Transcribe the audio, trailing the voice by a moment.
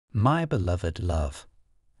My beloved love.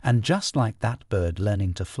 And just like that bird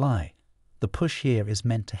learning to fly, the push here is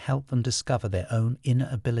meant to help them discover their own inner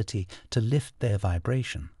ability to lift their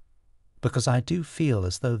vibration. Because I do feel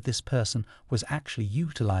as though this person was actually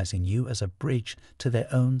utilizing you as a bridge to their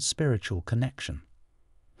own spiritual connection.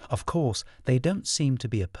 Of course, they don't seem to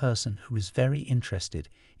be a person who is very interested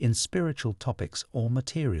in spiritual topics or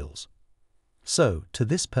materials. So, to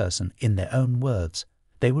this person, in their own words,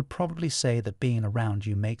 they would probably say that being around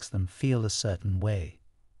you makes them feel a certain way.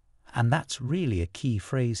 And that's really a key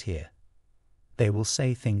phrase here. They will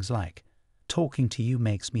say things like, talking to you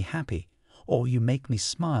makes me happy, or you make me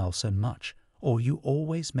smile so much, or you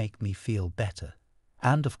always make me feel better.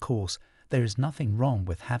 And of course, there is nothing wrong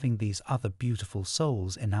with having these other beautiful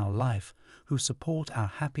souls in our life who support our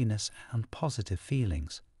happiness and positive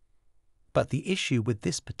feelings. But the issue with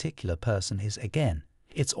this particular person is, again,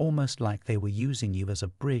 it's almost like they were using you as a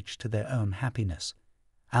bridge to their own happiness.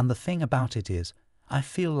 And the thing about it is, I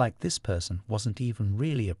feel like this person wasn't even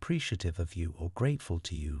really appreciative of you or grateful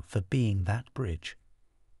to you for being that bridge,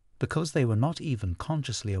 because they were not even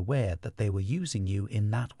consciously aware that they were using you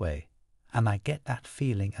in that way. And I get that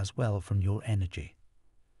feeling as well from your energy.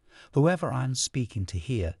 Whoever I'm speaking to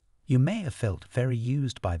here, you may have felt very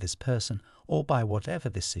used by this person or by whatever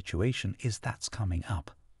this situation is that's coming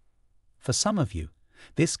up. For some of you,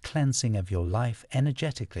 this cleansing of your life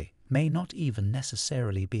energetically may not even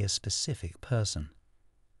necessarily be a specific person.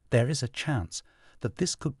 There is a chance that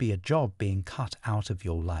this could be a job being cut out of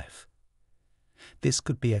your life. This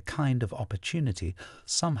could be a kind of opportunity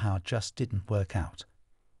somehow just didn't work out.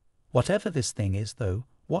 Whatever this thing is, though,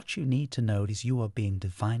 what you need to know is you are being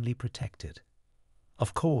divinely protected.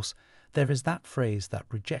 Of course, there is that phrase that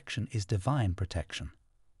rejection is divine protection.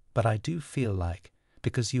 But I do feel like,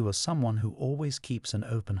 because you are someone who always keeps an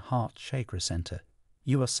open heart chakra center,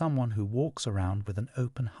 you are someone who walks around with an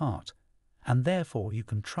open heart, and therefore you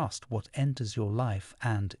can trust what enters your life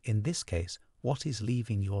and, in this case, what is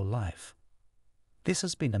leaving your life. This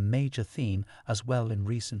has been a major theme as well in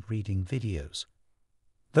recent reading videos.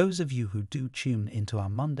 Those of you who do tune into our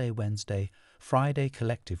Monday, Wednesday, Friday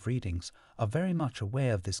collective readings are very much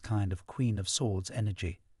aware of this kind of Queen of Swords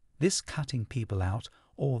energy, this cutting people out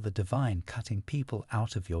or the divine cutting people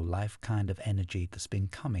out of your life kind of energy that's been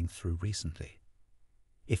coming through recently.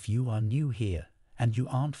 If you are new here and you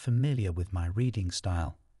aren't familiar with my reading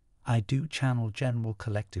style, I do channel general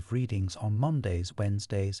collective readings on Mondays,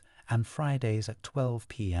 Wednesdays, and Fridays at 12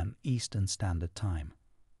 p.m. Eastern Standard Time.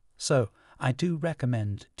 So, I do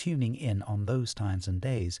recommend tuning in on those times and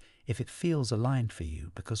days if it feels aligned for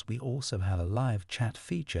you, because we also have a live chat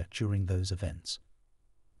feature during those events.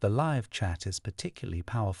 The live chat is particularly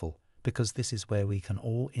powerful because this is where we can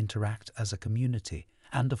all interact as a community,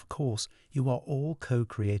 and of course you are all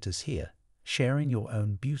co-creators here, sharing your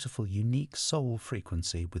own beautiful unique soul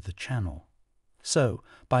frequency with the channel. So,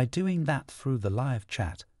 by doing that through the live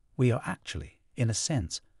chat, we are actually, in a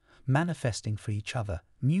sense, manifesting for each other,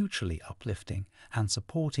 mutually uplifting and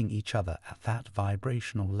supporting each other at that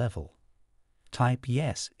vibrational level. Type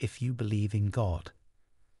yes if you believe in God.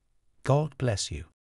 God bless you.